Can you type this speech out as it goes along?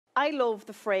I love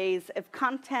the phrase, if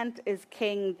content is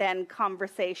king, then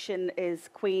conversation is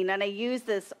queen. And I use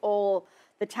this all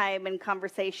the time in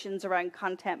conversations around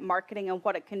content marketing and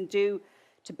what it can do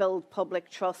to build public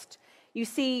trust. You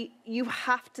see, you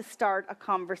have to start a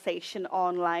conversation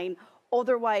online.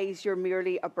 Otherwise, you're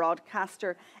merely a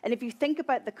broadcaster. And if you think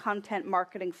about the content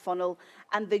marketing funnel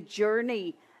and the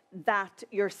journey that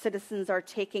your citizens are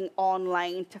taking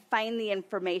online to find the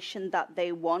information that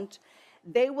they want,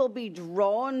 they will be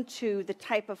drawn to the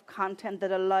type of content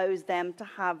that allows them to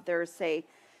have their say.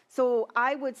 So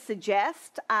I would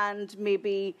suggest, and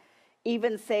maybe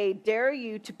even say, dare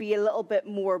you to be a little bit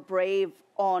more brave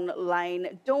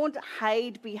online. Don't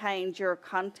hide behind your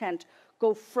content.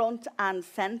 Go front and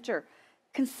center.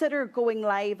 Consider going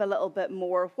live a little bit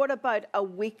more. What about a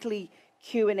weekly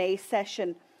Q&A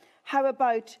session? How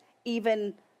about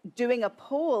even doing a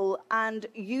poll and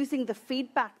using the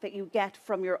feedback that you get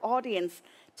from your audience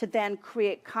to then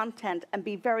create content and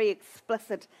be very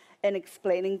explicit in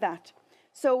explaining that?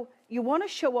 So you want to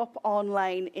show up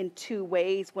online in two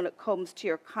ways when it comes to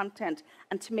your content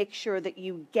and to make sure that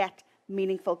you get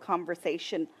meaningful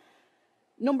conversation.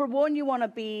 Number one, you want to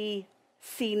be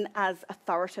seen as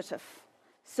authoritative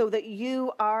so that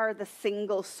you are the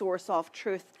single source of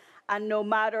truth. And no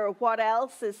matter what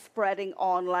else is spreading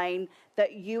online,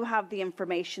 that you have the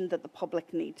information that the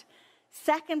public need.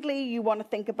 Secondly, you want to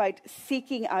think about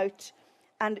seeking out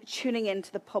and tuning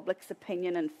into the public's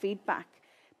opinion and feedback,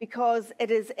 because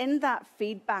it is in that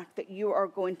feedback that you are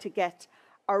going to get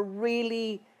a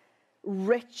really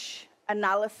rich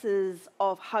analysis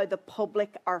of how the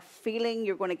public are feeling.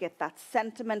 You're going to get that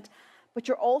sentiment, but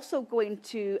you're also going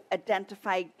to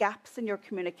identify gaps in your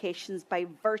communications by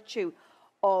virtue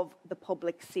of the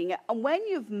public seeing it. And when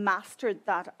you've mastered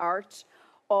that art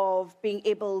of being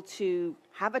able to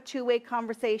have a two-way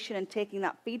conversation and taking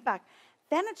that feedback,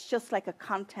 then it's just like a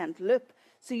content loop.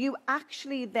 So you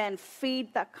actually then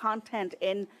feed that content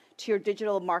in to your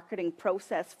digital marketing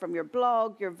process from your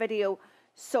blog, your video,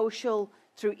 social,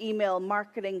 through email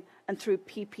marketing, and through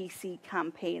PPC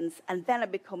campaigns. And then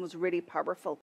it becomes really powerful.